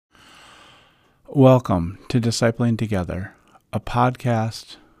Welcome to Discipling Together, a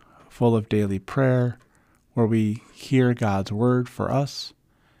podcast full of daily prayer where we hear God's word for us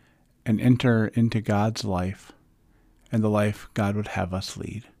and enter into God's life and the life God would have us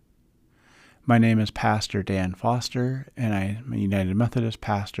lead. My name is Pastor Dan Foster, and I am a United Methodist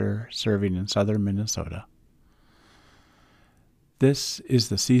pastor serving in southern Minnesota. This is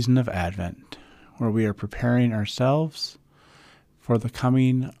the season of Advent, where we are preparing ourselves for the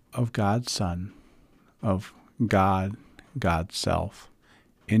coming of God's Son, of God, God's self,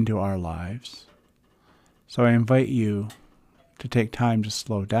 into our lives. So I invite you to take time to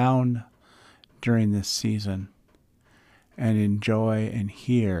slow down during this season and enjoy and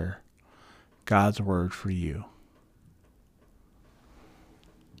hear God's word for you.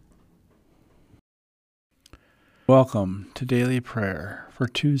 Welcome to Daily Prayer for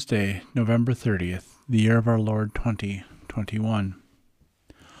Tuesday, November 30th, the year of our Lord 2021.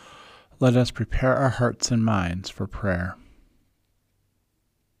 Let us prepare our hearts and minds for prayer.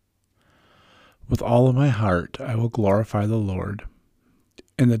 With all of my heart, I will glorify the Lord.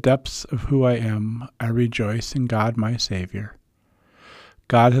 In the depths of who I am, I rejoice in God my Savior.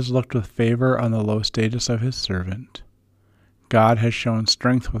 God has looked with favor on the low status of his servant. God has shown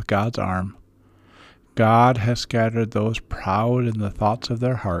strength with God's arm. God has scattered those proud in the thoughts of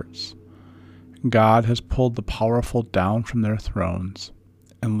their hearts. God has pulled the powerful down from their thrones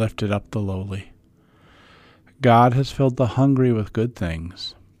and lifted up the lowly. God has filled the hungry with good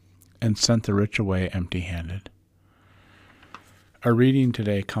things and sent the rich away empty-handed. Our reading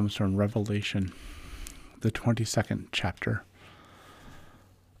today comes from Revelation, the 22nd chapter.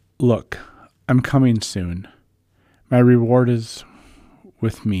 Look, I'm coming soon. My reward is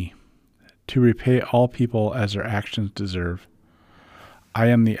with me, to repay all people as their actions deserve. I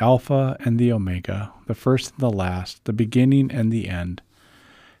am the Alpha and the Omega, the first and the last, the beginning and the end.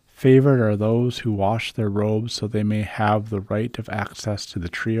 Favored are those who wash their robes so they may have the right of access to the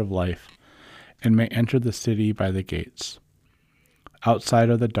tree of life and may enter the city by the gates. Outside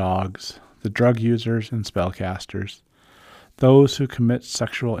are the dogs, the drug users and spellcasters, those who commit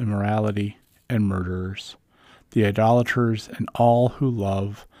sexual immorality and murderers, the idolaters and all who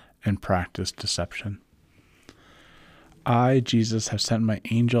love and practice deception. I, Jesus, have sent my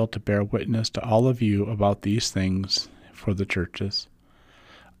angel to bear witness to all of you about these things for the churches.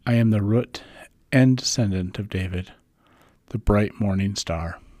 I am the root and descendant of David, the bright morning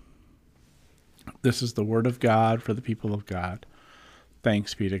star. This is the word of God for the people of God.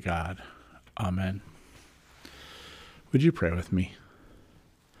 Thanks be to God. Amen. Would you pray with me?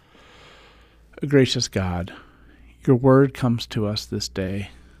 Gracious God, your word comes to us this day.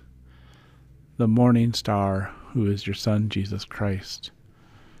 The morning star, who is your Son, Jesus Christ,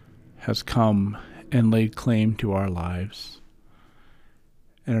 has come and laid claim to our lives.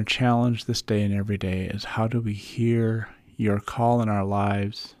 And our challenge this day and every day is, how do we hear your call in our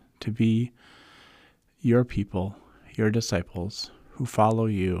lives to be your people, your disciples, who follow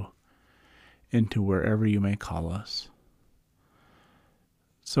you into wherever you may call us.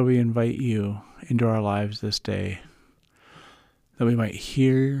 So we invite you into our lives this day, that we might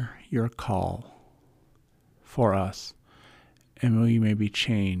hear your call for us, and we may be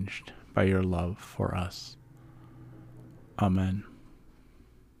changed by your love for us. Amen.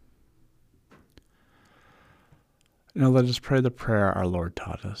 Now let us pray the prayer our Lord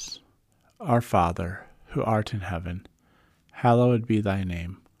taught us. Our Father, who art in heaven, hallowed be thy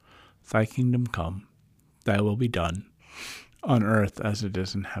name. Thy kingdom come, thy will be done, on earth as it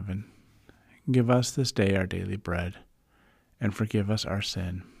is in heaven. Give us this day our daily bread, and forgive us our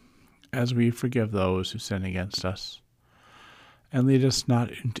sin, as we forgive those who sin against us. And lead us not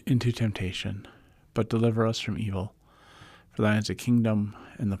into temptation, but deliver us from evil. For thine is the kingdom,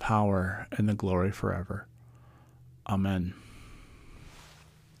 and the power, and the glory forever. Amen.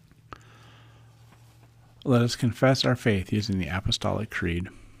 Let us confess our faith using the Apostolic Creed.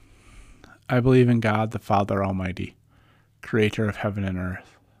 I believe in God, the Father Almighty, creator of heaven and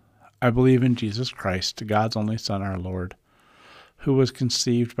earth. I believe in Jesus Christ, God's only Son, our Lord, who was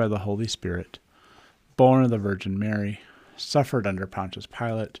conceived by the Holy Spirit, born of the Virgin Mary, suffered under Pontius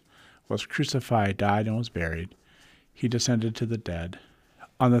Pilate, was crucified, died, and was buried. He descended to the dead.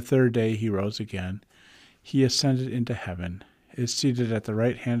 On the third day he rose again. He ascended into heaven, is seated at the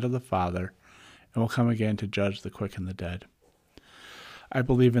right hand of the Father, and will come again to judge the quick and the dead. I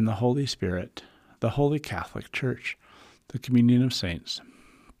believe in the Holy Spirit, the Holy Catholic Church, the communion of saints,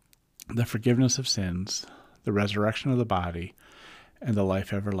 the forgiveness of sins, the resurrection of the body, and the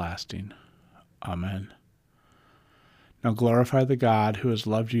life everlasting. Amen. Now glorify the God who has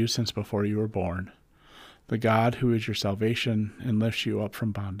loved you since before you were born, the God who is your salvation and lifts you up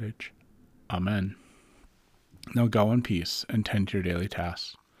from bondage. Amen. Now go in peace and tend to your daily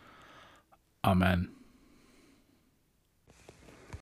tasks. Amen.